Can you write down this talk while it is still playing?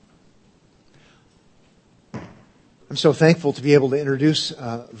I'm so thankful to be able to introduce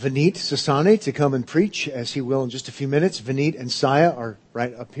Vineet Sasane to come and preach, as he will in just a few minutes. Vineet and Saya are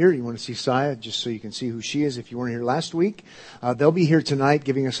right up here. You want to see Saya, just so you can see who she is if you weren't here last week. They'll be here tonight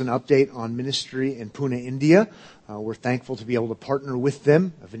giving us an update on ministry in Pune, India. We're thankful to be able to partner with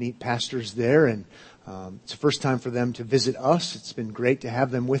them. Vineet pastors there, and it's the first time for them to visit us. It's been great to have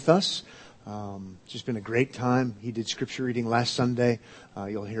them with us. It's just been a great time. He did scripture reading last Sunday.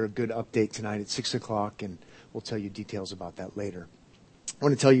 You'll hear a good update tonight at 6 o'clock, and we'll tell you details about that later. I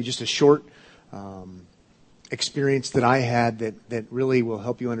want to tell you just a short experience that I had that really will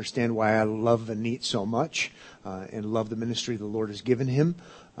help you understand why I love Vineet so much and love the ministry the Lord has given him.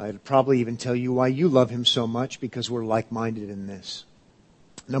 I'd probably even tell you why you love him so much, because we're like-minded in this.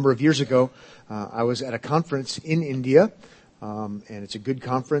 A number of years ago, I was at a conference in India, and it's a good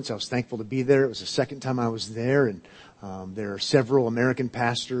conference. I was thankful to be there. It was the second time I was there, and there are several American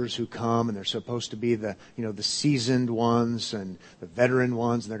pastors who come, and they're supposed to be the seasoned ones and the veteran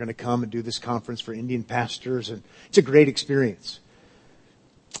ones, and they're going to come and do this conference for Indian pastors, and it's a great experience.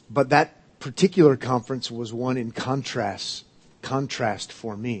 But that particular conference was one in contrast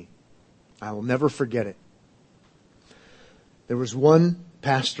for me. I will never forget it. There was one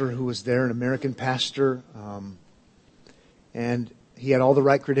pastor who was there, an American pastor, and he had all the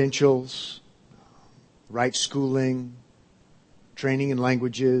right credentials, right schooling, training in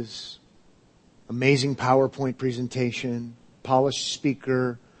languages, amazing PowerPoint presentation, polished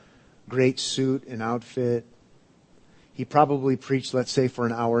speaker, great suit and outfit. He probably preached, let's say, for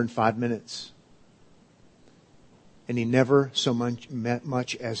an hour and 5 minutes. And he never so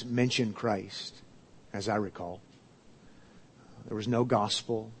much as mentioned Christ, as I recall. There was no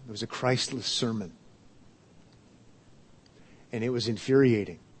gospel. It was a Christless sermon. And it was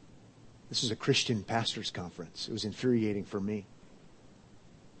infuriating. This is a Christian pastors' conference. It was infuriating for me.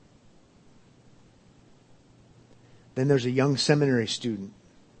 Then there's a young seminary student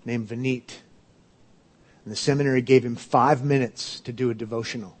named Vineet. And the seminary gave him 5 minutes to do a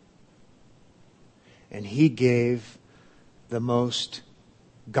devotional. And he gave the most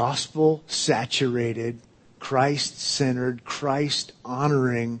gospel-saturated, Christ-centered,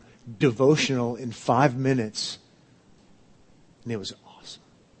 Christ-honoring devotional in 5 minutes. And it was awesome.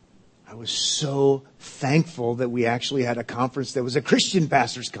 I was so thankful that we actually had a conference that was a Christian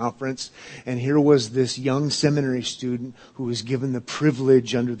pastors' conference. And here was this young seminary student who was given the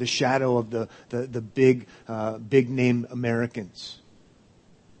privilege under the shadow of the big name Americans.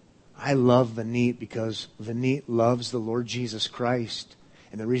 I love Vineet because Vineet loves the Lord Jesus Christ.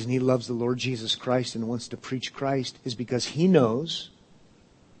 And the reason he loves the Lord Jesus Christ and wants to preach Christ is because he knows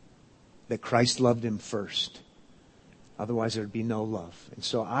that Christ loved him first. Otherwise, there'd be no love. And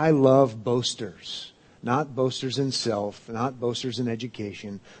so I love boasters. Not boasters in self, not boasters in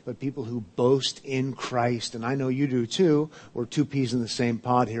education, but people who boast in Christ. And I know you do too. We're two peas in the same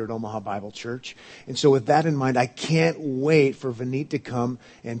pod here at Omaha Bible Church. And so with that in mind, I can't wait for Vineet to come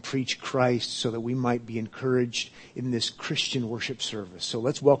and preach Christ so that we might be encouraged in this Christian worship service. So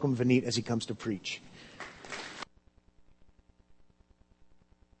let's welcome Vineet as he comes to preach.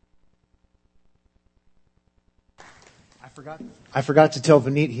 I forgot to tell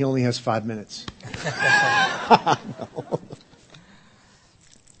Vineet he only has 5 minutes. No.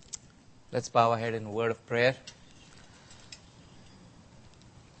 Let's bow our head in a word of prayer.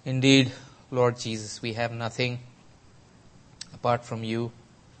 Indeed, Lord Jesus, we have nothing apart from you.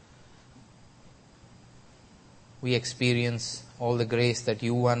 We experience all the grace that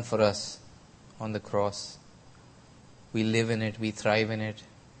you won for us on the cross. We live in it, we thrive in it.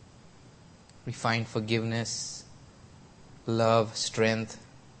 We find forgiveness, love, strength,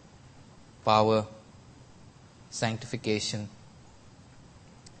 power, sanctification.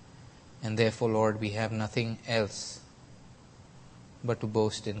 And therefore, Lord, we have nothing else but to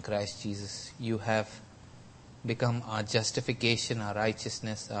boast in Christ Jesus. You have become our justification, our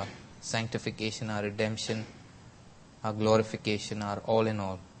righteousness, our sanctification, our redemption, our glorification, our all in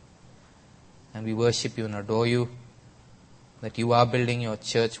all. And we worship you and adore you that you are building your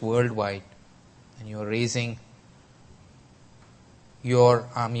church worldwide and you are raising your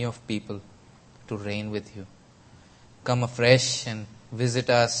army of people to reign with you. Come afresh and visit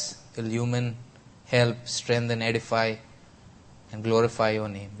us, illumine, help, strengthen, edify, and glorify your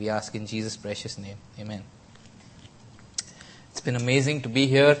name. We ask in Jesus' precious name. Amen. It's been amazing to be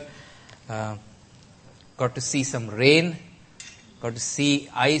here. Got to see some rain. Got to see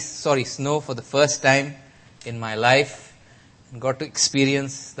snow for the first time in my life. And got to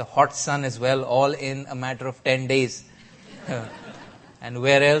experience the hot sun as well, all in a matter of 10 days. And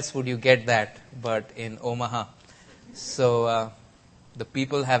where else would you get that but in Omaha? So The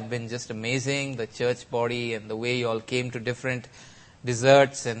people have been just amazing, the church body, and the way you all came to different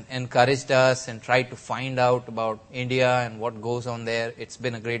deserts and encouraged us and tried to find out about India and what goes on there. It's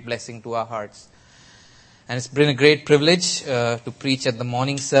been a great blessing to our hearts. And it's been a great privilege to preach at the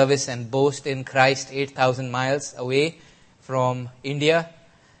morning service and boast in Christ 8,000 miles away from India.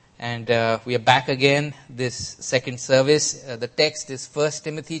 And we are back again this second service. The text is 1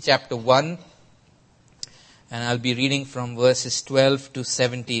 Timothy chapter 1. And I'll be reading from verses 12 to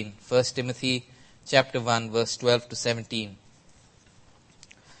 17. 1 Timothy chapter 1, verse 12 to 17.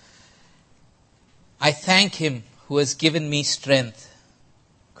 I thank him who has given me strength,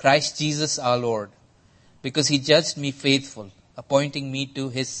 Christ Jesus our Lord, because he judged me faithful, appointing me to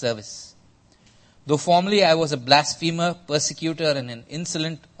his service. Though formerly I was a blasphemer, persecutor, and an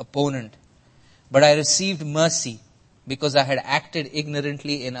insolent opponent, but I received mercy because I had acted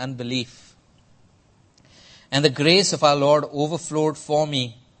ignorantly in unbelief. And the grace of our Lord overflowed for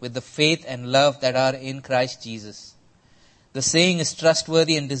me with the faith and love that are in Christ Jesus. The saying is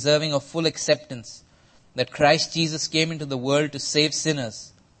trustworthy and deserving of full acceptance, that Christ Jesus came into the world to save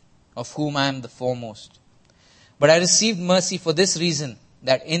sinners, of whom I am the foremost. But I received mercy for this reason,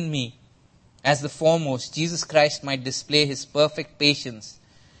 that in me, as the foremost, Jesus Christ might display his perfect patience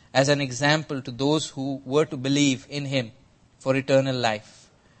as an example to those who were to believe in him for eternal life.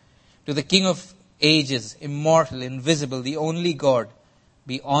 To the King of ages, immortal, invisible, the only God,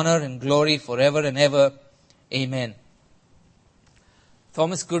 be honor and glory forever and ever. Amen.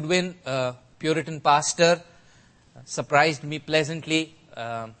 Thomas Goodwin, Puritan pastor, surprised me pleasantly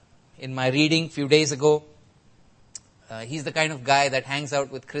in my reading a few days ago. He's the kind of guy that hangs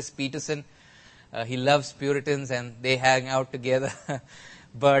out with Chris Peterson. He loves Puritans and they hang out together.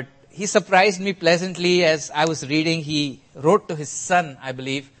 But he surprised me pleasantly as I was reading. He wrote to his son, I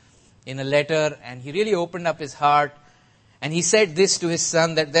believe, in a letter, and he really opened up his heart. And he said this to his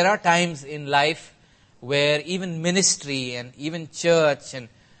son, that there are times in life where even ministry and even church and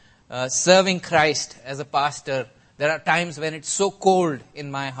serving Christ as a pastor, there are times when it's so cold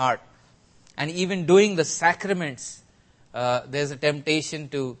in my heart. And even doing the sacraments, there's a temptation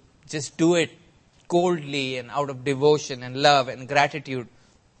to just do it coldly and out of devotion and love and gratitude.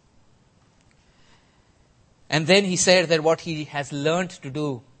 And then he said that what he has learned to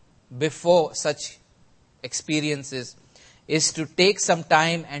do before such experiences is to take some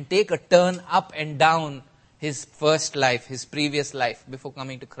time and take a turn up and down his first life, his previous life before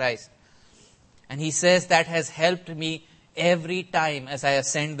coming to Christ. And he says that has helped me every time as I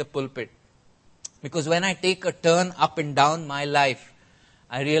ascend the pulpit. Because when I take a turn up and down my life,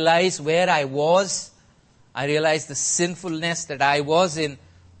 I realize where I was, I realize the sinfulness that I was in,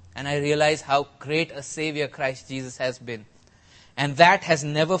 and I realize how great a Savior Christ Jesus has been. And that has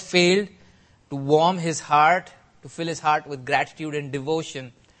never failed to warm his heart, to fill his heart with gratitude and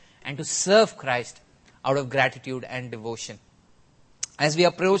devotion, and to serve Christ out of gratitude and devotion. As we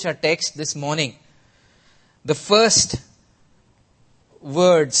approach our text this morning, the first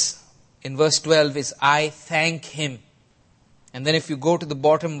words in verse 12 is, I thank him. And then if you go to the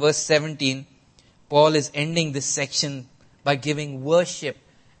bottom, verse 17, Paul is ending this section by giving worship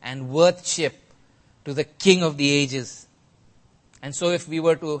and worship to the King of the ages. And so if we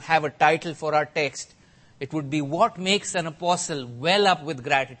were to have a title for our text, it would be, what makes an apostle well up with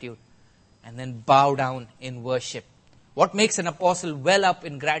gratitude and then bow down in worship? What makes an apostle well up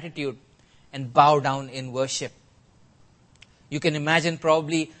in gratitude and bow down in worship? You can imagine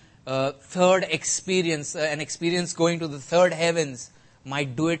probably third experience, an experience going to the third heavens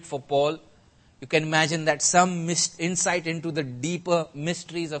might do it for Paul. You can imagine that some insight into the deeper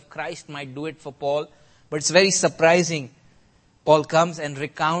mysteries of Christ might do it for Paul. But it's very surprising. Paul comes and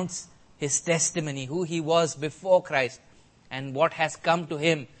recounts his testimony, who he was before Christ and what has come to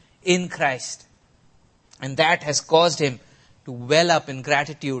him in Christ. And that has caused him to well up in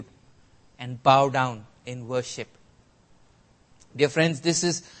gratitude and bow down in worship. Dear friends, this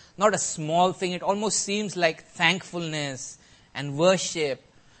is not a small thing. It almost seems like thankfulness and worship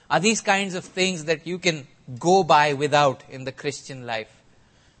are these kinds of things that you can go by without in the Christian life.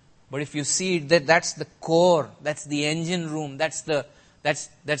 But if you see that that's the core, that's the engine room, that's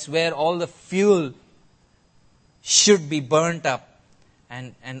where all the fuel should be burnt up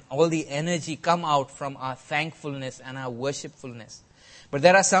and all the energy come out from our thankfulness and our worshipfulness. But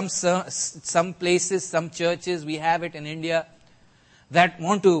there are some places, some churches, we have it in India, that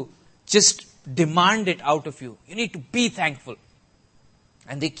want to just demand it out of you. You need to be thankful.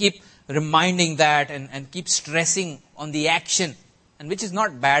 And they keep reminding that and keep stressing on the action. And which is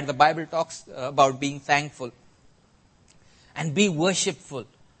not bad. The Bible talks about being thankful. And be worshipful.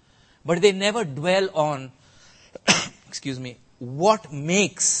 But they never dwell on, what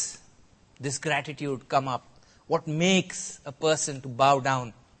makes this gratitude come up? What makes a person to bow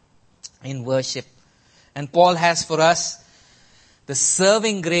down in worship? And Paul has for us the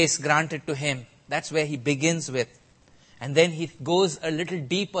serving grace granted to him. That's where he begins with. And then he goes a little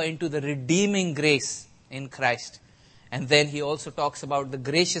deeper into the redeeming grace in Christ. And then he also talks about the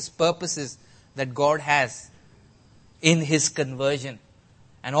gracious purposes that God has in his conversion.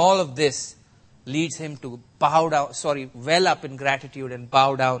 And all of this leads him to well up in gratitude and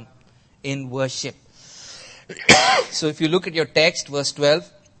bow down in worship. So if you look at your text, verse 12,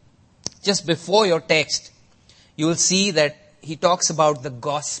 just before your text, you will see that he talks about the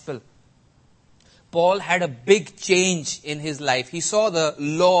gospel. Paul had a big change in his life. He saw the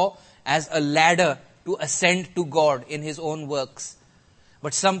law as a ladder to ascend to God in his own works.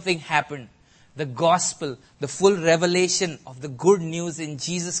 But something happened. The gospel, the full revelation of the good news in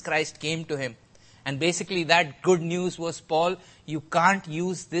Jesus Christ came to him. And basically that good news was, Paul, you can't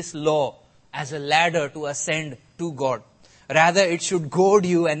use this law as a ladder to ascend to God. Rather, it should goad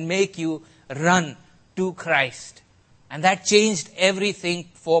you and make you run to Christ. And that changed everything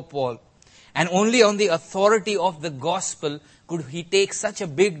for Paul. And only on the authority of the gospel could he take such a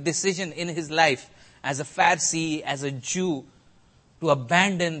big decision in his life as a Pharisee, as a Jew, to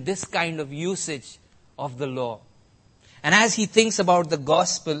abandon this kind of usage of the law. And as he thinks about the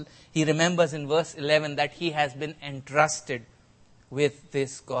gospel, he remembers in verse 11 that he has been entrusted with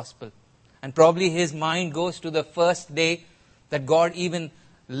this gospel. And probably his mind goes to the first day that God even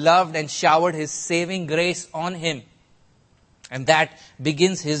loved and showered his saving grace on him. And that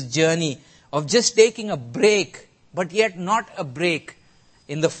begins his journey of just taking a break, but yet not a break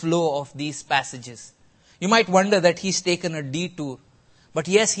in the flow of these passages. You might wonder that he's taken a detour. But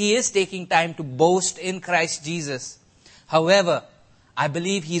yes, he is taking time to boast in Christ Jesus. However, I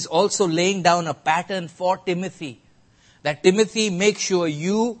believe he's also laying down a pattern for Timothy. That Timothy, make sure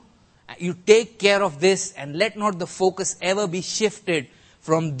you take care of this and let not the focus ever be shifted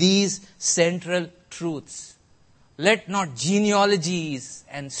from these central truths. Let not genealogies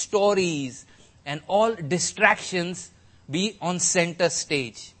and stories and all distractions be on center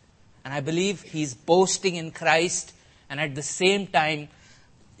stage. And I believe he's boasting in Christ and at the same time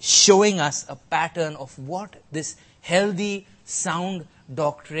showing us a pattern of what this healthy, sound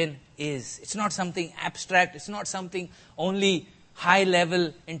doctrine is. It's not something abstract. It's not something only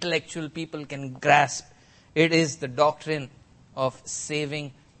high-level intellectual people can grasp. It is the doctrine of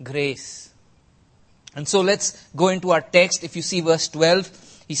saving grace. And so let's go into our text. If you see verse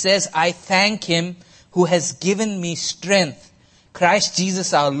 12, he says, I thank him who has given me strength, Christ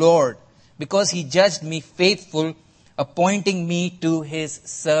Jesus our Lord, because he judged me faithful, appointing me to his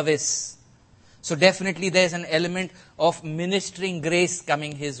service. So definitely there's an element of ministering grace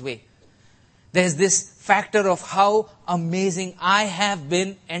coming his way. There's this factor of how amazing I have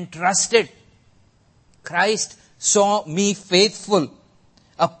been entrusted. Christ saw me faithful,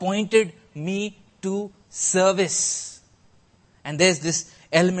 appointed me to service. And there's this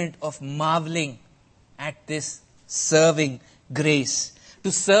element of marveling at this serving grace.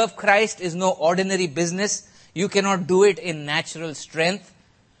 To serve Christ is no ordinary business. You cannot do it in natural strength.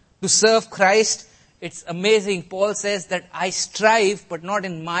 To serve Christ, it's amazing. Paul says that I strive, but not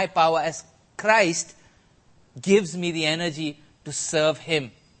in my power, as Christ gives me the energy to serve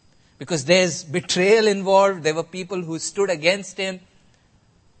him. Because there's betrayal involved. There were people who stood against him.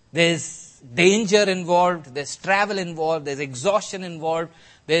 There's danger involved. There's travel involved. There's exhaustion involved.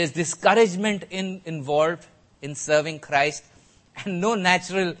 There's discouragement involved in serving Christ. And no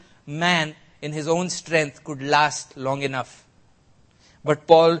natural man in his own strength could last long enough. But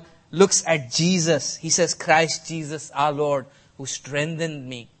Paul looks at Jesus. He says, Christ Jesus our Lord, who strengthened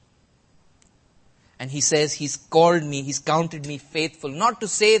me. And he says, he's called me, he's counted me faithful. Not to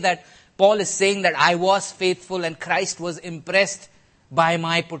say that Paul is saying that I was faithful and Christ was impressed by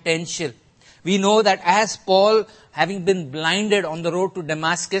my potential. We know that as Paul, having been blinded on the road to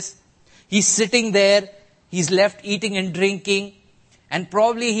Damascus, he's sitting there, he's left eating and drinking, and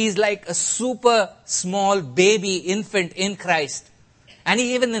probably he's like a super small baby infant in Christ. And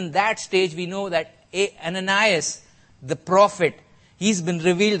even in that stage, we know that Ananias, the prophet, he's been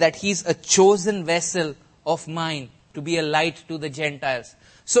revealed that he's a chosen vessel of mine to be a light to the Gentiles.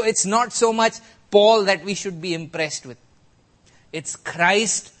 So it's not so much Paul that we should be impressed with. It's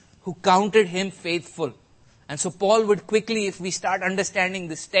Christ who counted him faithful. And so Paul would quickly, if we start understanding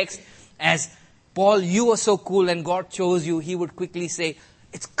this text as, Paul, you were so cool and God chose you, he would quickly say,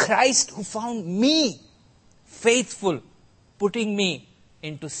 it's Christ who found me faithful, putting me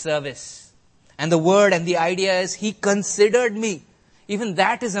into service. And the word and the idea is, he considered me. Even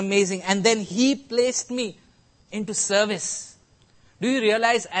that is amazing. And then he placed me into service. Do you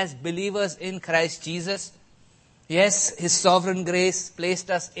realize as believers in Christ Jesus, yes, His sovereign grace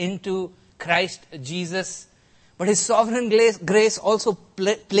placed us into Christ Jesus, but His sovereign grace also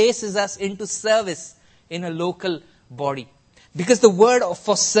places us into service in a local body. Because the word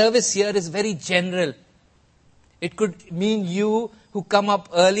for service here is very general. It could mean you who come up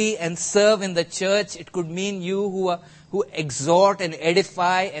early and serve in the church. It could mean you who exhort and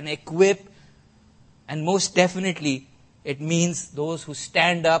edify and equip. And most definitely, it means those who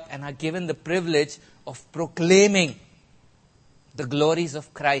stand up and are given the privilege of proclaiming the glories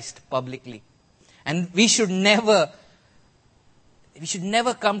of Christ publicly. And we should never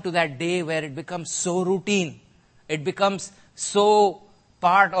come to that day where it becomes so routine. It becomes so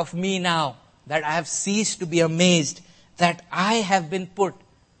part of me now that I have ceased to be amazed that I have been put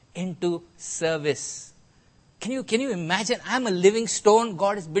into service. Can you imagine? I'm a living stone.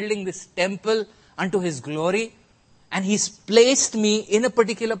 God is building this temple unto His glory. And He's placed me in a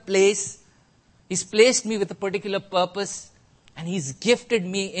particular place. He's placed me with a particular purpose. And He's gifted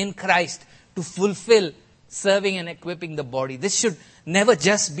me in Christ to fulfill serving and equipping the body. This should never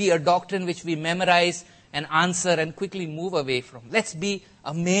just be a doctrine which we memorize and answer and quickly move away from. Let's be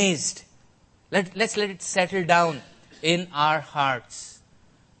amazed. Let's let it settle down in our hearts.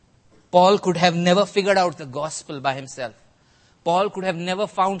 Paul could have never figured out the gospel by himself. Paul could have never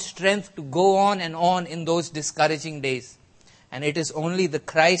found strength to go on and on in those discouraging days. And it is only the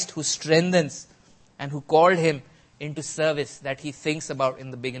Christ who strengthens and who called him into service that he thinks about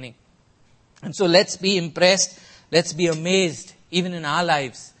in the beginning. And so let's be impressed. Let's be amazed, even in our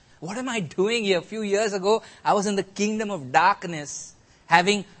lives. What am I doing here? A few years ago, I was in the kingdom of darkness,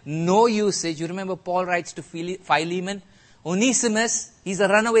 having no usage. You remember Paul writes to Philemon, Onesimus, he's a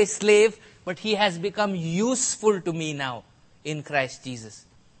runaway slave, but he has become useful to me now in Christ Jesus.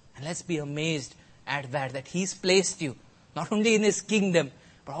 And let's be amazed at that He's placed you, not only in His kingdom,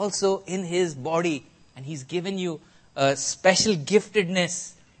 but also in His body. And He's given you a special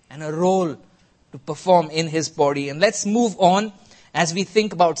giftedness and a role to perform in His body. And let's move on. As we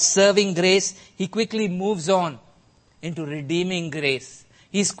think about serving grace, he quickly moves on into redeeming grace.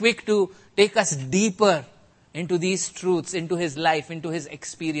 He's quick to take us deeper into these truths, into his life, into his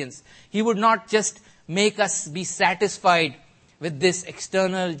experience. He would not just make us be satisfied with this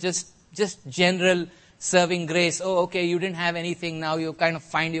external, just general serving grace. Oh, okay, you didn't have anything, now you kind of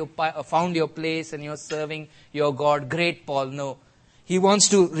found your place and you're serving your God. Great, Paul. No. He wants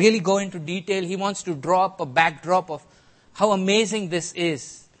to really go into detail. He wants to draw up a backdrop of how amazing this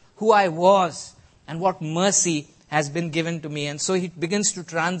is, who I was, and what mercy has been given to me. And so he begins to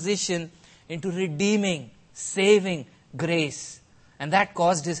transition into redeeming, saving grace. And that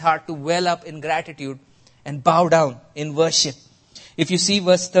caused his heart to well up in gratitude and bow down in worship. If you see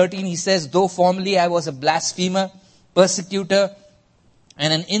verse 13, he says, though formerly I was a blasphemer, persecutor,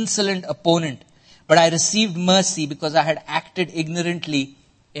 and an insolent opponent, but I received mercy because I had acted ignorantly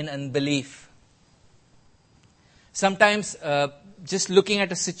in unbelief. Sometimes, just looking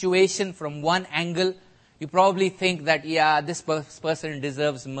at a situation from one angle, you probably think that, this person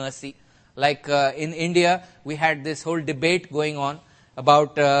deserves mercy. Like in India, we had this whole debate going on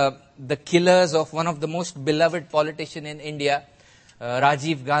about the killers of one of the most beloved politician in India,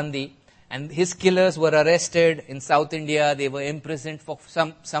 Rajiv Gandhi. And his killers were arrested in South India. They were imprisoned for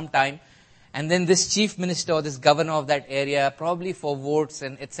some time. And then this chief minister or this governor of that area, probably for votes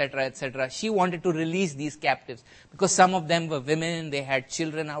and etc., she wanted to release these captives because some of them were women, they had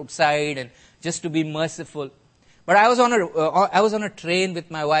children outside, and just to be merciful. But I was on a train with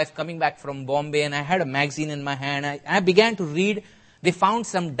my wife coming back from Bombay, and I had a magazine in my hand. I began to read. They found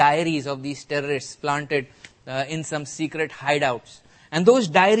some diaries of these terrorists planted in some secret hideouts. And those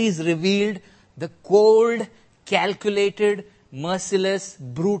diaries revealed the cold, calculated, merciless,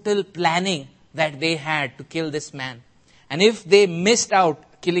 brutal planning that they had to kill this man. And if they missed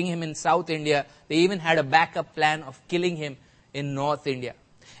out killing him in South India, they even had a backup plan of killing him in North India.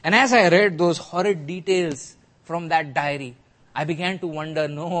 And as I read those horrid details from that diary, I began to wonder,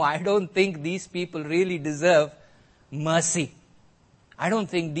 no, I don't think these people really deserve mercy. I don't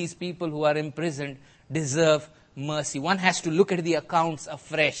think these people who are imprisoned deserve mercy. One has to look at the accounts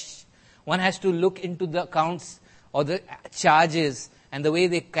afresh. One has to look into the accounts or the charges and the way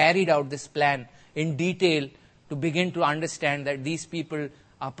they carried out this plan in detail to begin to understand that these people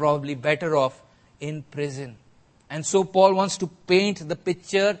are probably better off in prison. And so Paul wants to paint the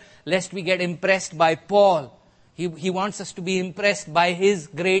picture lest we get impressed by Paul. He wants us to be impressed by his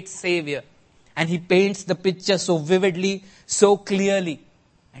great Savior. And he paints the picture so vividly, so clearly.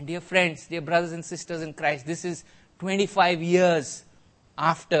 And dear friends, dear brothers and sisters in Christ, this is 25 years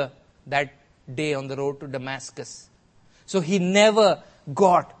after that day on the road to Damascus. So he never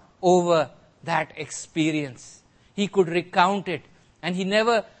got over that experience. He could recount it, and he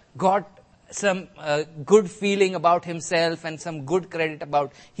never got some good feeling about himself and some good credit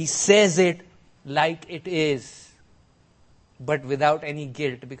about. He says it like it is, but without any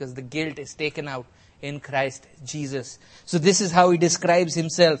guilt, because the guilt is taken out in Christ Jesus. So this is how he describes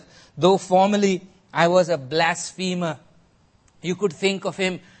himself. Though formerly I was a blasphemer. You could think of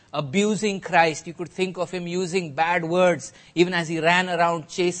him abusing Christ. You could think of him using bad words, even as he ran around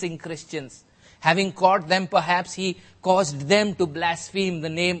chasing Christians. Having caught them, perhaps he caused them to blaspheme the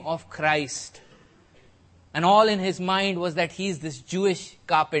name of Christ. And all in his mind was that he's this Jewish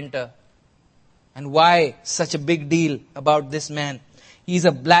carpenter. And why such a big deal about this man? He's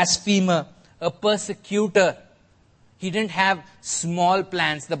a blasphemer, a persecutor. He didn't have small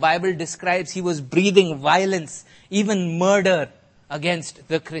plans. The Bible describes he was breathing violence, even murder against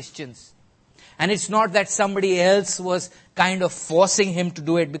the Christians. And it's not that somebody else was kind of forcing him to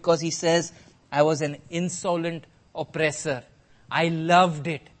do it, because he says, I was an insolent oppressor. I loved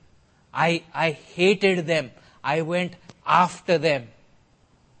it. I hated them. I went after them.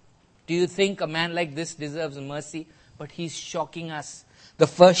 Do you think a man like this deserves mercy? But he's shocking us. The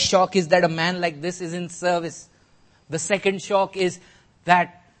first shock is that a man like this is in service. The second shock is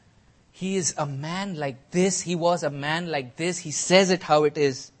that he is a man like this. He was a man like this. He says it how it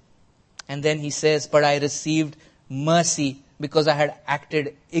is. And then he says, but I received mercy because I had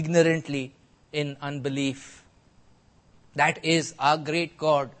acted ignorantly in unbelief. That is our great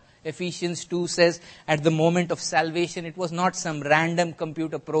God. Ephesians 2 says, at the moment of salvation, it was not some random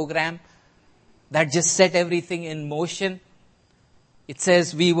computer program that just set everything in motion. It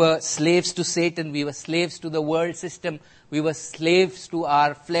says we were slaves to Satan, we were slaves to the world system, we were slaves to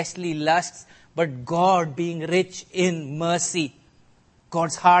our fleshly lusts, but God, being rich in mercy,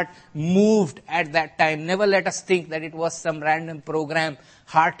 God's heart moved at that time. Never let us think that it was some random program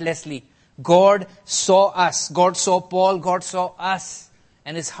heartlessly. God saw us, God saw Paul, God saw us,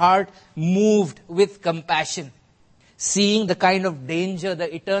 and his heart moved with compassion. Seeing the kind of danger,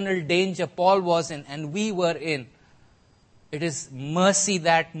 the eternal danger Paul was in and we were in, it is mercy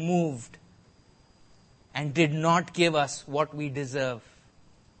that moved and did not give us what we deserve.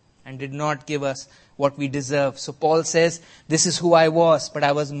 And did not give us what we deserve. So Paul says, this is who I was, but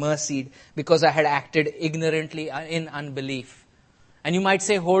I was mercied because I had acted ignorantly in unbelief. And you might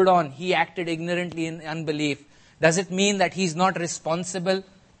say, hold on, he acted ignorantly in unbelief. Does it mean that he's not responsible?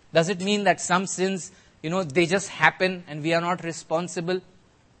 Does it mean that some sins, they just happen and we are not responsible?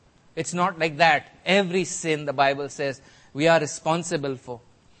 It's not like that. Every sin, the Bible says, we are responsible for.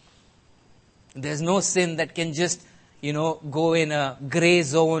 There's no sin that can just, go in a gray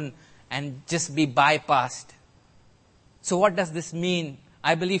zone and just be bypassed. So what does this mean?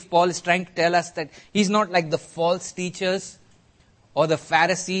 I believe Paul is trying to tell us that he's not like the false teachers or the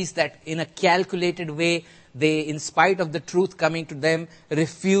Pharisees that in a calculated way, they, in spite of the truth coming to them,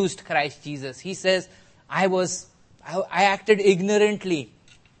 refused Christ Jesus. He says, I acted ignorantly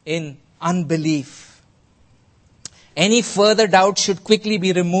in unbelief. Any further doubt should quickly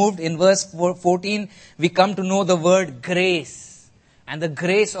be removed. In verse 14, we come to know the word grace. And the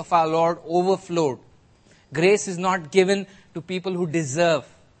grace of our Lord overflowed. Grace is not given to people who deserve.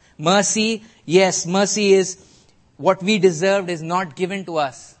 Mercy, yes, mercy is what we deserved is not given to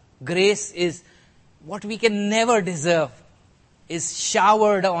us. Grace is what we can never deserve, is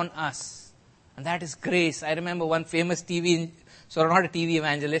showered on us. And that is grace. I remember one famous not a TV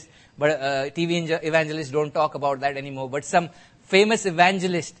evangelist, but TV evangelists don't talk about that anymore. But some famous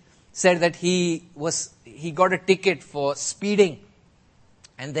evangelist said that he got a ticket for speeding.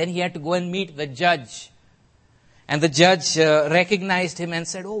 And then he had to go and meet the judge. And the judge recognized him and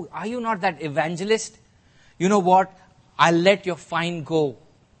said, oh, are you not that evangelist? You know what? I'll let your fine go.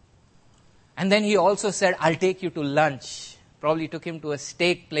 And then he also said, I'll take you to lunch. Probably took him to a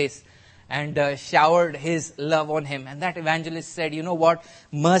steak place and showered his love on him. And that evangelist said, you know what?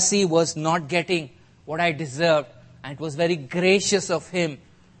 Mercy was not getting what I deserved. And it was very gracious of him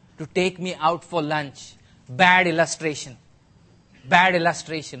to take me out for lunch. Bad illustration. Bad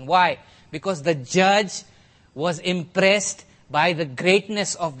illustration. Why? Because the judge was impressed by the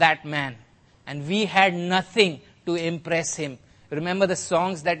greatness of that man. And we had nothing to impress him. Remember the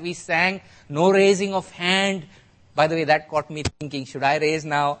songs that we sang? No raising of hand. By the way, that caught me thinking, should I raise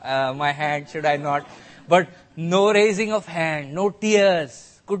now my hand? Should I not? But no raising of hand, no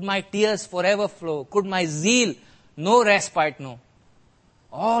tears. Could my tears forever flow? Could my zeal no respite know?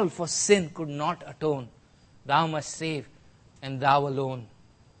 All for sin could not atone. Thou must save, and thou alone.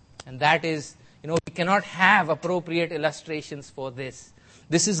 And that is, we cannot have appropriate illustrations for this.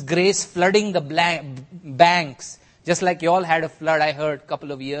 This is grace flooding the banks, Just like you all had a flood, I heard a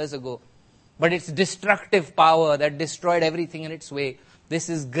couple of years ago. But it's destructive power that destroyed everything in its way. This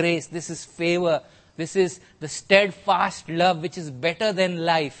is grace. This is favor. This is the steadfast love which is better than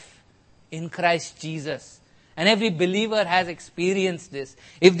life in Christ Jesus. And every believer has experienced this.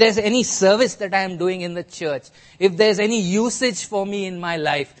 If there's any service that I am doing in the church, if there's any usage for me in my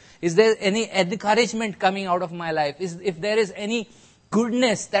life, is there any encouragement coming out of my life, if there is any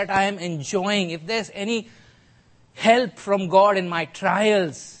goodness that I am enjoying, if there's any help from God in my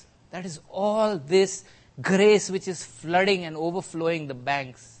trials, that is all this grace which is flooding and overflowing the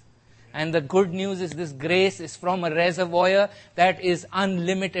banks. And the good news is this grace is from a reservoir that is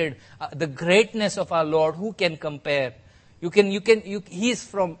unlimited. The greatness of our Lord, who can compare? He is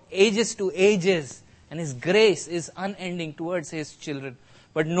from ages to ages, and His grace is unending towards His children.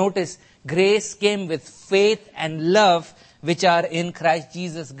 But notice, grace came with faith and love which are in Christ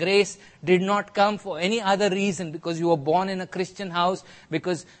Jesus. Grace did not come for any other reason, because you were born in a Christian house,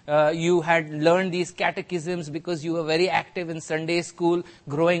 because you had learned these catechisms, because you were very active in Sunday school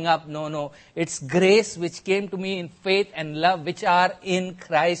growing up. No. It's grace which came to me in faith and love which are in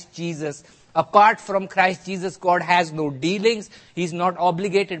Christ Jesus. Apart from Christ Jesus, God has no dealings. He's not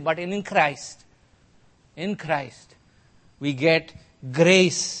obligated, but in Christ, we get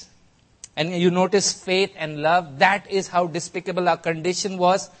grace. And you notice faith and love. That is how despicable our condition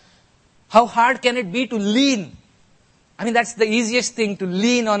was. How hard can it be to lean? I mean, that's the easiest thing, to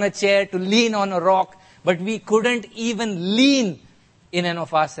lean on a chair, to lean on a rock. But we couldn't even lean in and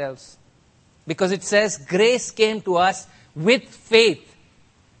of ourselves. Because it says grace came to us with faith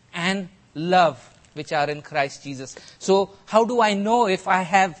and love, which are in Christ Jesus. So how do I know if I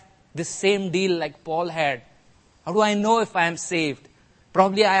have the same deal like Paul had? How do I know if I am saved?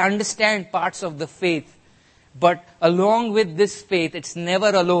 Probably I understand parts of the faith, but along with this faith, it's never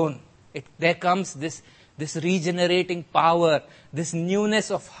alone. There comes this regenerating power, this newness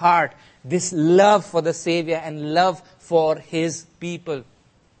of heart, this love for the Savior and love for His people.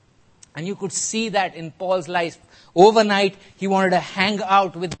 And you could see that in Paul's life. Overnight, he wanted to hang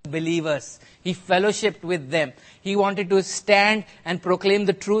out with believers. He fellowshiped with them. He wanted to stand and proclaim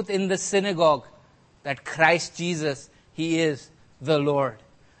the truth in the synagogue, that Christ Jesus, He is the Lord.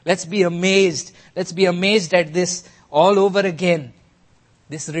 Let's be amazed. Let's be amazed at this all over again.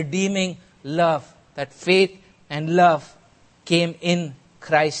 This redeeming love, that faith and love came in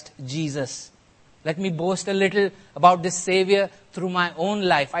Christ Jesus. Let me boast a little about this Savior through my own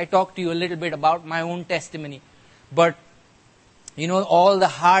life. I talked to you a little bit about my own testimony. But, all the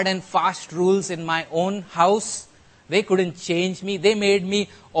hard and fast rules in my own house, they couldn't change me. They made me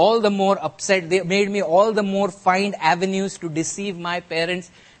all the more upset. They made me all the more find avenues to deceive my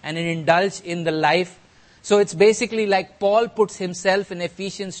parents and indulge in the life. So it's basically like Paul puts himself in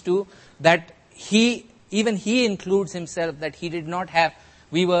Ephesians 2, that he includes himself, that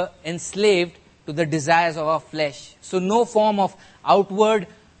we were enslaved to the desires of our flesh. So no form of outward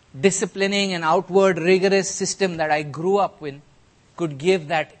disciplining and outward rigorous system that I grew up with could give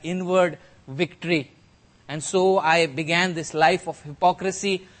that inward victory. And so I began this life of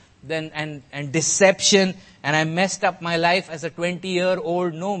hypocrisy and deception, and I messed up my life as a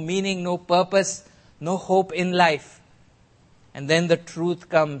 20-year-old, no meaning, no purpose, no hope in life. And then the truth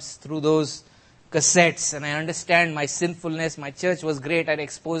comes through those cassettes, and I understand my sinfulness. My church was great at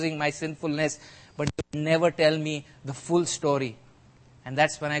exposing my sinfulness, but they would never tell me the full story. And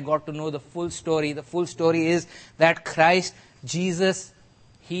that's when I got to know the full story. The full story is that Christ Jesus,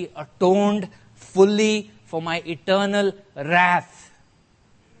 He atoned fully for my eternal wrath.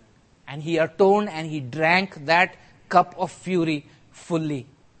 And He atoned and He drank that cup of fury fully.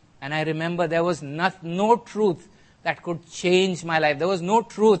 And I remember there was no truth that could change my life. There was no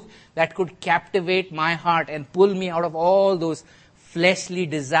truth that could captivate my heart and pull me out of all those fleshly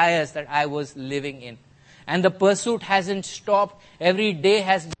desires that I was living in. And the pursuit hasn't stopped. Every day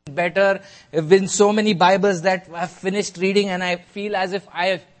has been better. There have been so many Bibles that I've finished reading, and I feel as if I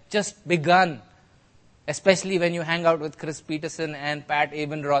have just begun. Especially when you hang out with Chris Peterson and Pat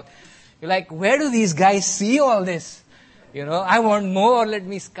Abendroth. You're like, where do these guys see all this? I want more, let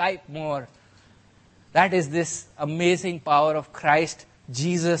me Skype more. That is this amazing power of Christ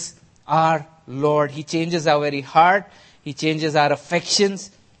Jesus our Lord. He changes our very heart. He changes our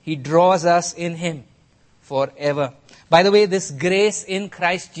affections. He draws us in Him forever. By the way, this grace in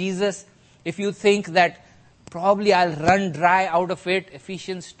Christ Jesus, if you think that probably I'll run dry out of it,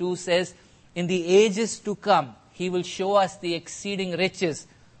 Ephesians 2 says, in the ages to come, He will show us the exceeding riches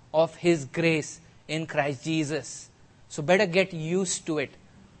of His grace in Christ Jesus. So better get used to it.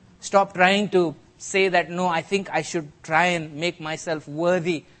 Stop trying to say that, no, I think I should try and make myself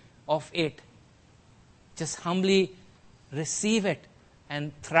worthy of it. Just humbly receive it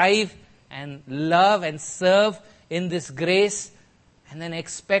and thrive and love and serve in this grace, and then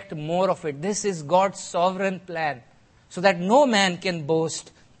expect more of it. This is God's sovereign plan, so that no man can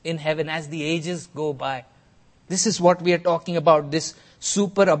boast in heaven as the ages go by. This is what we are talking about, this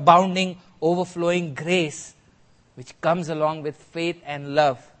superabounding, overflowing grace which comes along with faith and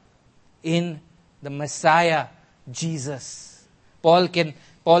love in the Messiah, Jesus.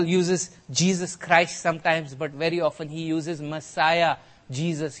 Paul uses Jesus Christ sometimes, but very often he uses Messiah,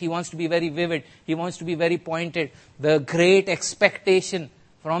 Jesus. He wants to be very vivid. He wants to be very pointed. The great expectation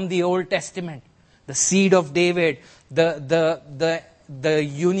from the Old Testament, the seed of David, the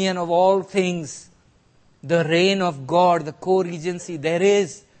union of all things, the reign of God, the co-regency. There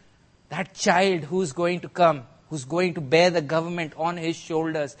is that child who's going to come, who's going to bear the government on his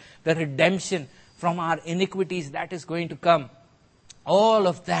shoulders, the redemption from our iniquities that is going to come. All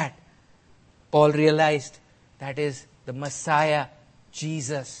of that, Paul realized, that is the Messiah,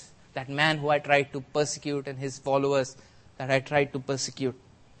 Jesus, that man who I tried to persecute and his followers that I tried to persecute.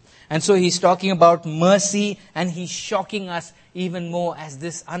 And so he's talking about mercy, and he's shocking us even more as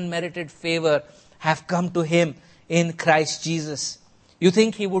this unmerited favor have come to him in Christ Jesus. You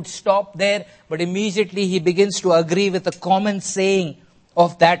think he would stop there, but immediately he begins to agree with a common saying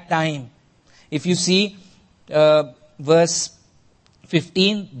of that time. If you see verse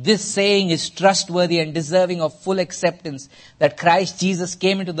 15, this saying is trustworthy and deserving of full acceptance, that Christ Jesus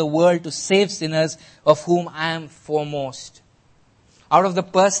came into the world to save sinners, of whom I am foremost. Out of the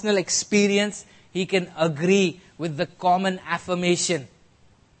personal experience, he can agree with the common affirmation.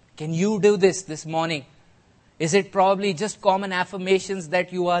 Can you do this morning? Is it probably just common affirmations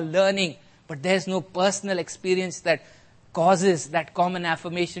that you are learning, but there's no personal experience that causes that common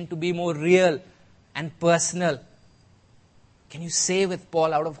affirmation to be more real and personal? Can you say with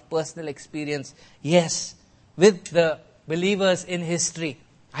Paul out of personal experience, yes, with the believers in history,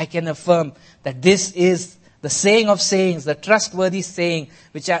 I can affirm that this is the saying of sayings, the trustworthy saying,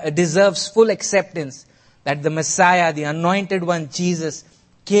 which deserves full acceptance, that the Messiah, the anointed one, Jesus,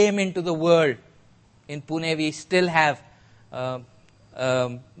 came into the world. In Pune, we still have,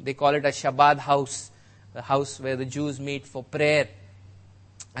 they call it a Shabbat house, the house where the Jews meet for prayer.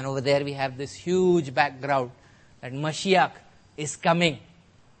 And over there we have this huge background that Mashiach is coming.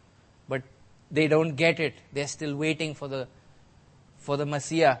 But they don't get it. They're still waiting for the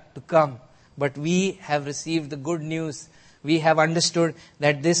Messiah to come. But we have received the good news. We have understood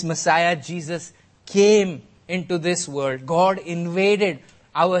that this Messiah, Jesus, came into this world. God invaded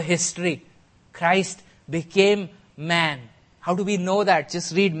our history. Christ became man. How do we know that?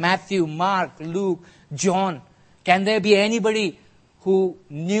 Just read Matthew, Mark, Luke, John. Can there be anybody who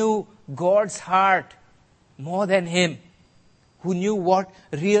knew God's heart more than him? Who knew what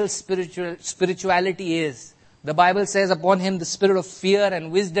real spirituality is? The Bible says upon him the spirit of fear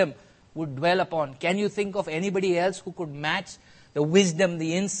and wisdom would dwell upon. Can you think of anybody else who could match the wisdom,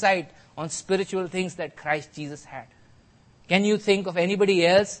 the insight on spiritual things that Christ Jesus had? Can you think of anybody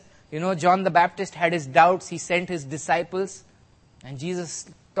else? John the Baptist had his doubts. He sent his disciples, and Jesus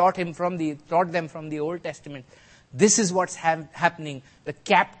taught them from the Old Testament. This is what's happening. The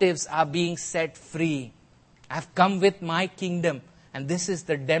captives are being set free. I've come with my kingdom, and this is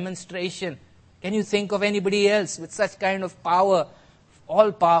the demonstration. Can you think of anybody else with such kind of power,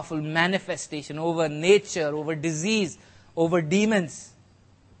 all-powerful manifestation over nature, over disease, over demons?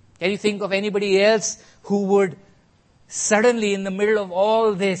 Can you think of anybody else who would suddenly, in the middle of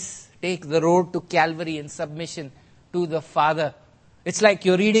all this, take the road to Calvary in submission to the Father? It's like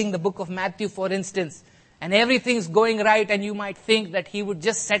you're reading the book of Matthew, for instance, and everything's going right, and you might think that he would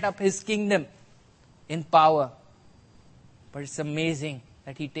just set up his kingdom in power. But it's amazing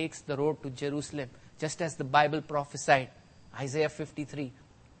that he takes the road to Jerusalem, just as the Bible prophesied. Isaiah 53.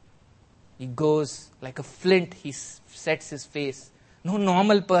 He goes like a flint, he sets his face. No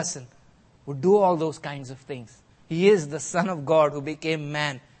normal person would do all those kinds of things. He is the Son of God who became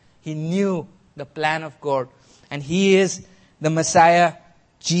man. He knew the plan of God. And he is the Messiah,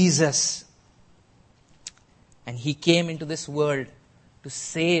 Jesus. And he came into this world to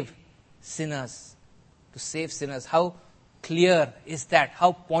save sinners. To save sinners. How clear is that?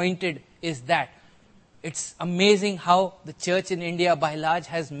 How pointed is that? It's amazing how the church in India by large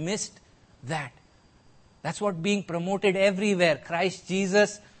has missed that. That's what being promoted everywhere. Christ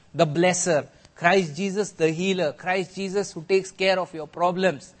Jesus, the blesser. Christ Jesus, the healer. Christ Jesus who takes care of your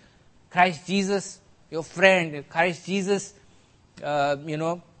problems. Christ Jesus, your friend. Christ Jesus,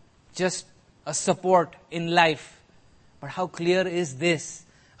 just a support in life. But how clear is this?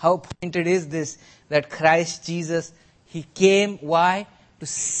 How pointed is this? That Christ Jesus, he came, why? to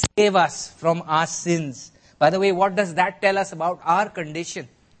save us from our sins. By the way, what does that tell us about our condition?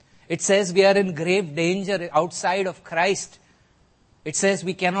 It says we are in grave danger outside of Christ. It says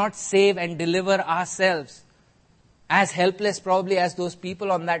we cannot save and deliver ourselves. As helpless probably as those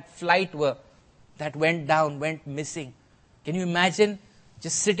people on that flight were that went down, went missing. Can you imagine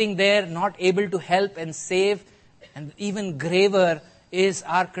just sitting there, not able to help and save? And even graver is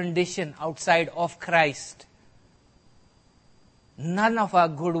our condition outside of Christ. None of our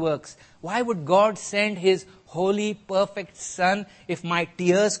good works. Why would God send His holy, perfect Son if my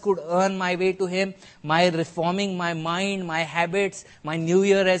tears could earn my way to Him, my reforming my mind, my habits, my New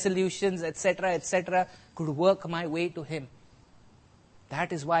Year resolutions, etc., could work my way to Him?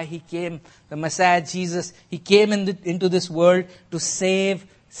 That is why He came, the Messiah Jesus. He came into this world to save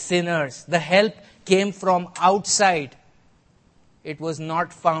sinners. The help came from outside. It was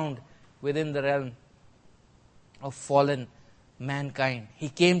not found within the realm of fallen mankind. He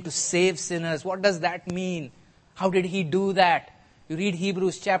came to save sinners. What does that mean? How did He do that? You read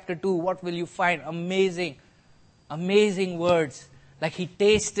Hebrews chapter 2, what will you find? Amazing, amazing words. Like He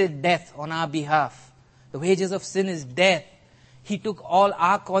tasted death on our behalf. The wages of sin is death. He took all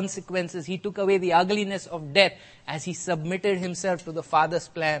our consequences. He took away the ugliness of death as He submitted Himself to the Father's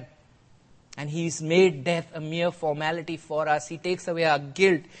plan. And He's made death a mere formality for us. He takes away our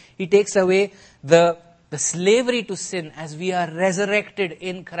guilt. He takes away the slavery to sin as we are resurrected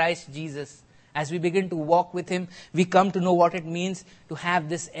in Christ Jesus. As we begin to walk with Him, we come to know what it means to have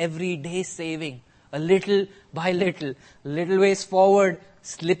this everyday saving. A little by little ways forward,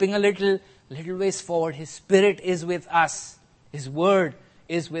 slipping a little ways forward. His Spirit is with us. His Word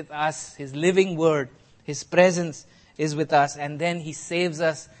is with us. His living Word. His presence is with us. And then He saves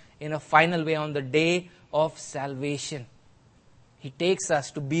us in a final way on the day of salvation. He takes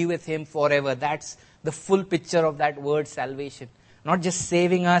us to be with Him forever. That's the full picture of that word salvation. Not just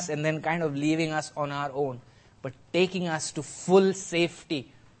saving us and then kind of leaving us on our own, but taking us to full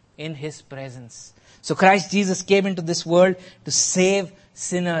safety in His presence. So Christ Jesus came into this world to save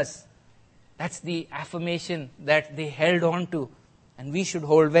sinners. That's the affirmation that they held on to, and we should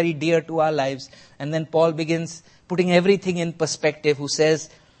hold very dear to our lives. And then Paul begins putting everything in perspective, who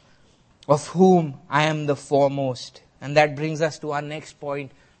says, of whom I am the foremost. And that brings us to our next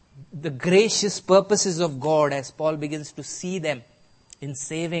point. The gracious purposes of God, as Paul begins to see them in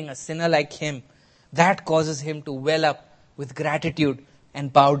saving a sinner like him, that causes him to well up with gratitude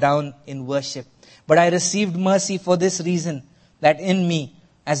and bow down in worship. But I received mercy for this reason, that in me,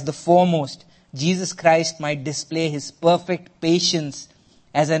 as the foremost, Jesus Christ might display His perfect patience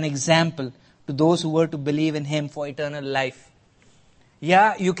as an example to those who were to believe in Him for eternal life.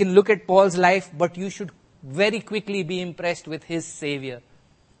 Yeah, you can look at Paul's life, but you should very quickly be impressed with his Savior.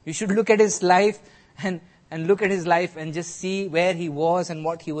 You should look at his life and look at his life and just see where he was and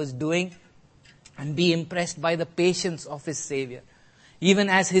what he was doing, and be impressed by the patience of his Savior. Even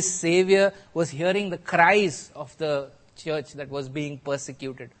as his Savior was hearing the cries of the church that was being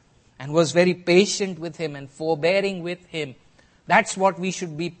persecuted, and was very patient with him and forbearing with him. That's what we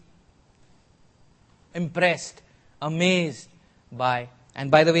should be impressed, amazed by. And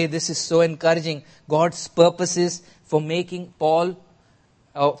by the way, this is so encouraging. God's purposes for making Paul,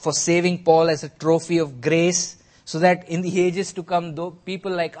 for saving Paul as a trophy of grace, so that in the ages to come, though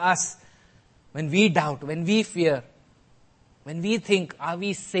people like us, when we doubt, when we fear, when we think, are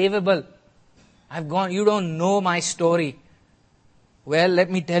we savable? You don't know my story. Well, let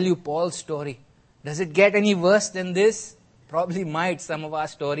me tell you Paul's story. Does it get any worse than this? Probably might, some of our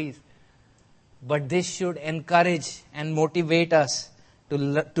stories. But this should encourage and motivate us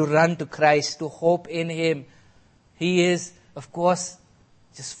to run to Christ, to hope in Him. He is, of course,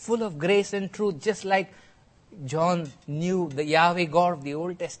 just full of grace and truth, just like John knew the Yahweh God of the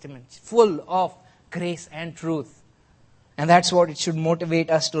Old Testament, full of grace and truth. And that's what it should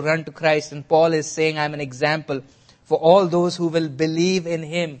motivate us to run to Christ. And Paul is saying, I'm an example for all those who will believe in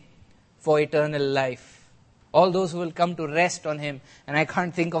Him for eternal life. All those who will come to rest on Him. And I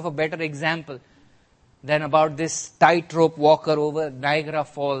can't think of a better example than about this tightrope walker over Niagara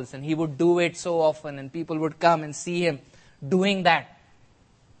Falls. And he would do it so often, and people would come and see him doing that.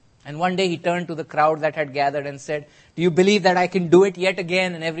 And one day he turned to the crowd that had gathered and said, do you believe that I can do it yet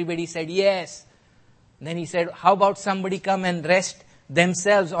again? And everybody said, yes. And then he said, how about somebody come and rest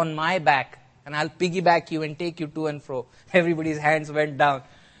themselves on my back, and I'll piggyback you and take you to and fro. Everybody's hands went down.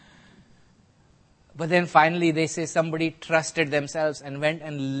 But then finally they say somebody trusted themselves and went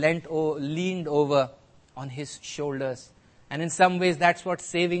and leaned over on his shoulders. And in some ways that's what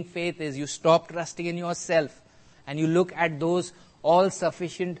saving faith is. You stop trusting in yourself and you look at those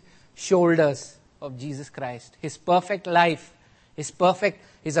all-sufficient shoulders of Jesus Christ. His perfect life, His perfect,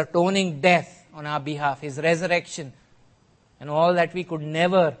 His atoning death on our behalf, His resurrection, and all that we could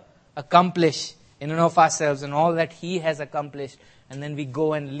never accomplish in and of ourselves, and all that He has accomplished. And then we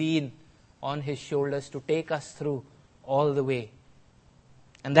go and lean on His shoulders to take us through all the way.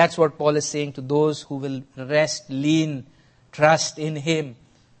 And that's what Paul is saying to those who will rest, lean, trust in Him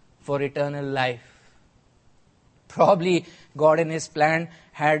for eternal life. Probably God in His plan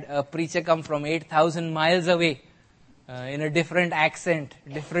had a preacher come from 8,000 miles away in a different accent,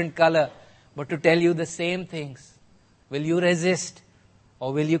 different color, but to tell you the same things. Will you resist,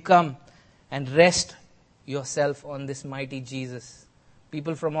 or will you come and rest yourself on this mighty Jesus?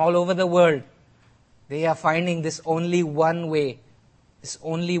 People from all over the world, they are finding this only one way, this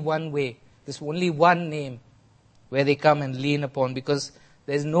only one way, this only one name where they come and lean upon, because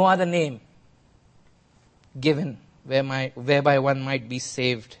there is no other name given whereby one might be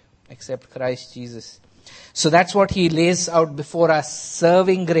saved except Christ Jesus. So that's what He lays out before us: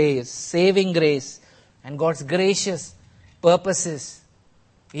 serving grace, saving grace, and God's gracious purposes,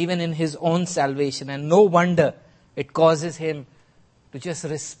 even in His own salvation. And no wonder it causes Him to just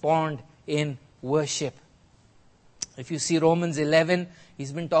respond in worship. If you see Romans 11,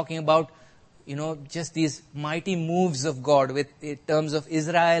 he's been talking about, just these mighty moves of God in terms of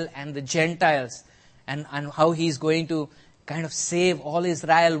Israel and the Gentiles, and how He's going to kind of save all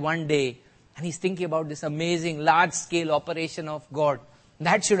Israel one day. And he's thinking about this amazing large-scale operation of God.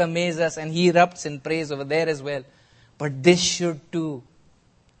 That should amaze us, and he erupts in praise over there as well. But this should too,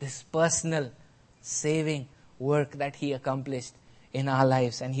 this personal saving work that He accomplished in our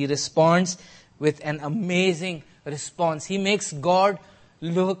lives. And He responds with an amazing response. He makes God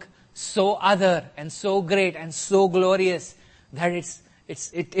look so other and so great and so glorious that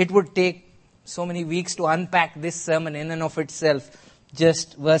it would take so many weeks to unpack this sermon in and of itself.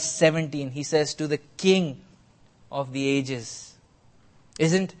 Just verse 17, he says, to the King of the ages.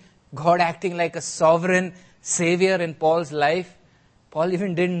 Isn't God acting like a sovereign Savior in Paul's life? Paul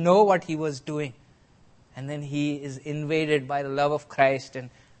even didn't know what he was doing. And then he is invaded by the love of Christ and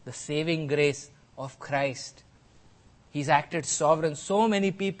the saving grace of Christ. He's acted sovereign. So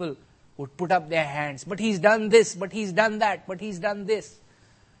many people would put up their hands. But He's done this, but He's done that, but He's done this.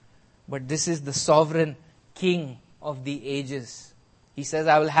 But this is the sovereign King of the ages. He says,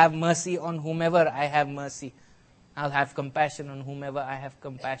 I will have mercy on whomever I have mercy. I'll have compassion on whomever I have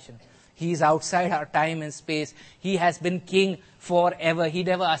compassion. He is outside our time and space. He has been king forever. He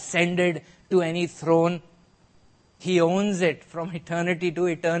never ascended to any throne. He owns it from eternity to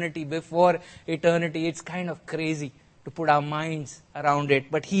eternity, before eternity. It's kind of crazy to put our minds around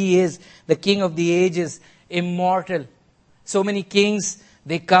it. But He is the King of the ages, immortal. So many kings,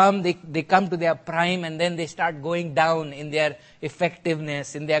 they come to their prime, and then they start going down in their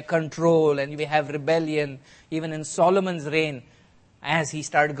effectiveness, in their control, and we have rebellion. Even in Solomon's reign, as he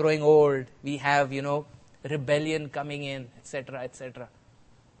started growing old, we have, rebellion coming in, etc., etc.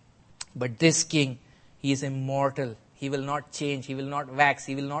 But this King, He is immortal. He will not change. He will not wax.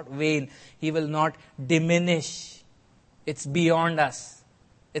 He will not wane. He will not diminish. It's beyond us.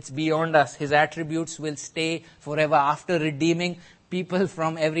 It's beyond us. His attributes will stay forever. After redeeming people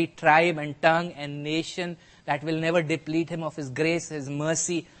from every tribe and tongue and nation, that will never deplete Him of His grace, His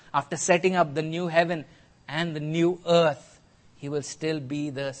mercy. After setting up the new heaven and the new earth, He will still be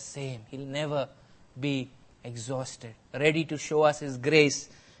the same. He'll never be exhausted. Ready to show us His grace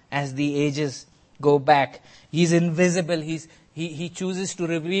as the ages go back. He's invisible. He chooses to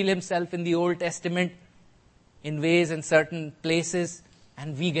reveal Himself in the Old Testament in ways and certain places,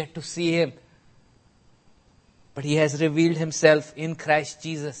 and we get to see Him. But He has revealed Himself in Christ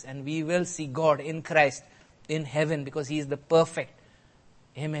Jesus, and we will see God in Christ in heaven, because He is the perfect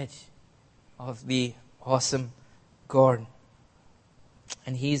image of the awesome God.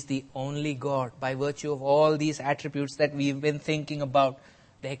 And He is the only God. By virtue of all these attributes that we've been thinking about,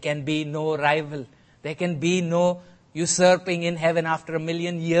 there can be no rival. There can be no usurping in heaven after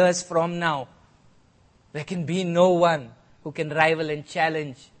 1,000,000 years from now. There can be no one who can rival and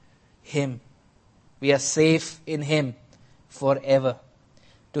challenge Him. We are safe in Him forever.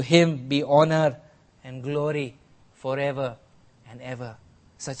 To Him be honor and glory forever and ever.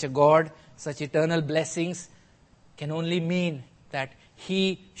 Such a God, such eternal blessings can only mean that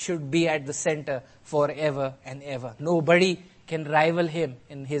He should be at the center forever and ever. Nobody can rival Him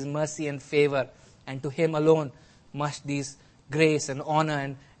in His mercy and favor. And to Him alone must these grace and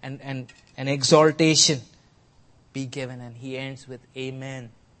honor and exaltation be given. And He ends with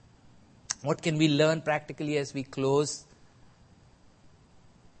Amen. What can we learn practically as we close?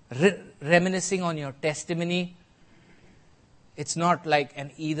 Reminiscing on your testimony, it's not like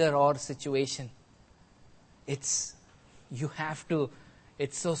an either or situation. It's You have to.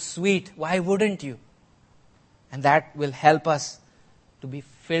 It's so sweet. Why wouldn't you? And that will help us to be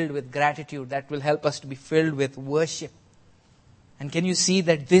filled with gratitude. That will help us to be filled with worship. And can you see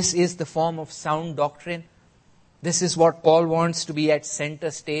that this is the form of sound doctrine? This is what Paul wants to be at center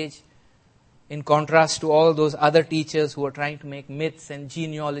stage, in contrast to all those other teachers who are trying to make myths and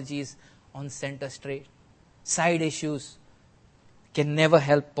genealogies on center stage. Side issues can never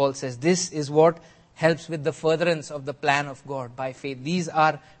help, Paul says. This is what helps with the furtherance of the plan of God by faith. These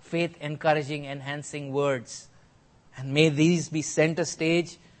are faith-encouraging, enhancing words. And may these be center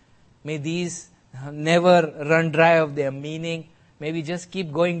stage. May these never run dry of their meaning. May we just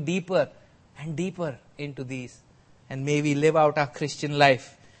keep going deeper and deeper into these. And may we live out our Christian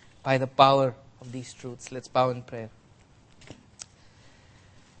life by the power of these truths. Let's bow in prayer.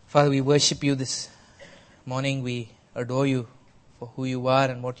 Father, we worship you this morning. We adore you for who you are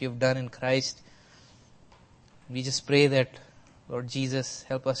and what you have done in Christ. We just pray that, Lord Jesus,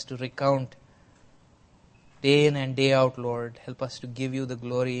 help us to recount day in and day out, Lord. Help us to give you the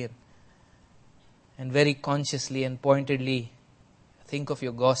glory and very consciously and pointedly think of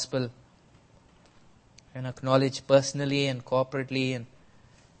your gospel and acknowledge personally and corporately and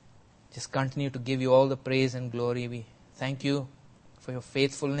just continue to give you all the praise and glory. We thank you for your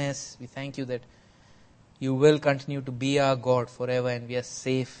faithfulness. We thank you that you will continue to be our God forever and we are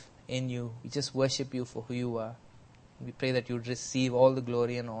safe in you. We just worship you for who you are. We pray that you would receive all the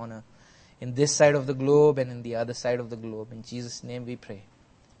glory and honor in this side of the globe and in the other side of the globe. In Jesus' name we pray.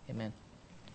 Amen.